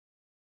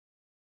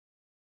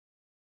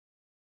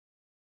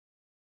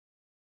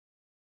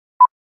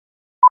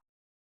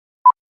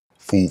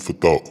Food for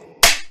thought.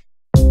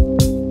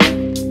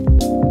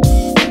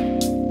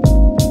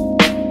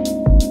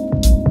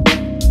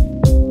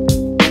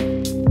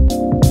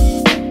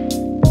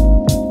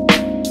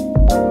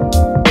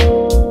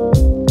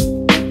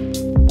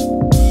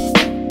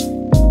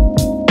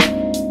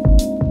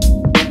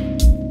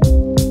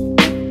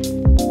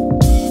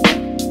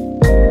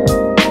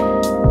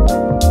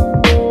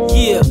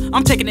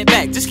 I'm taking it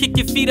back, just kick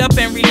your feet up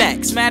and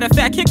relax. Matter of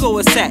fact, here go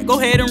a sack, go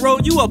ahead and roll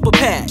you up a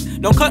pack.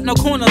 Don't cut no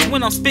corners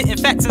when I'm spitting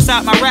facts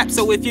inside my rap.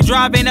 So if you're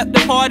driving up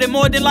the party,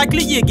 more than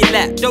likely you get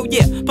lapped. Oh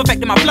yeah,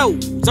 perfecting my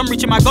flows, I'm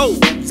reaching my goals.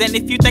 And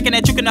if you thinking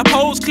that you can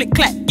oppose, click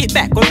clack, get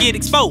back or get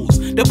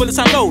exposed. The bullets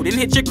unload and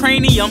hit your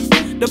cranium.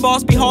 The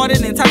boss be harder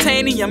than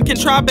titanium. Can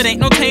try but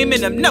ain't no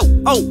taming him, no.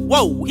 Oh,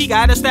 whoa, he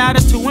got a style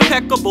that's too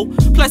impeccable.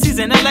 Plus he's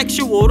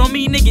intellectual, don't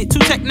mean to get too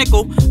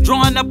technical.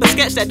 Drawing up a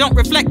sketch that don't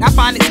reflect, I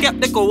find it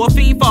skeptical. A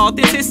fiend for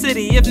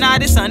authenticity, if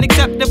not it's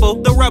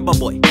unacceptable. The rubber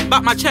boy,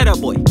 bought my cheddar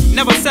boy,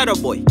 never settle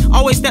boy.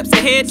 Always steps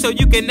ahead so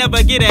you can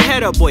never get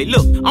ahead of boy.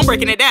 Look, I'm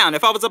breaking it down.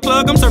 If I was a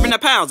plug, I'm serving the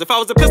pounds. If I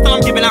was a pistol,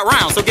 I'm giving out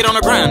rounds. So get on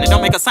the ground and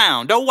don't make a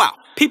sound. Oh wow,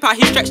 peep how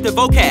he stretched the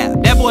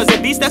vocab. That boy's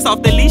a beast, that's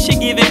off the leash. He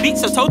giving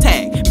beats a toe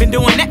tag. Been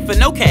doing that for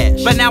no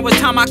cash, but now it's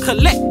time I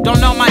collect.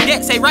 Don't know my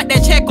debt, say write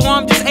that check or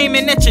I'm just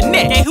aiming at your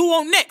neck. Hey, who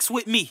on next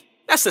with me?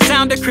 That's the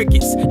sound of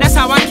crickets, that's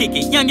how I kick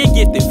it. Young and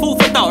gifted,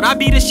 food for thought, I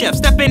be the chef.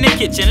 Step in the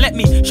kitchen, let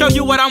me show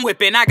you what I'm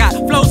whipping. I got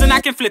flows and I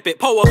can flip it.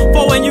 Pour a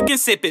four and you can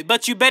sip it,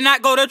 but you better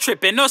not go to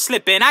tripping or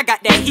slipping. I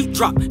got that heat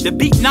drop, the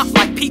beat knock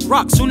like Pete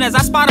Rock. Soon as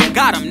I spot him,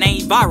 got him,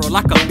 name viral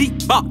like a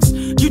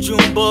beatbox. You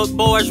Junebug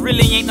boys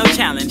really ain't no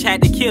challenge.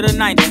 Had to kill the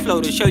 90's flow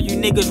to show you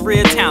niggas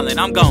real talent.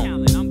 I'm gone.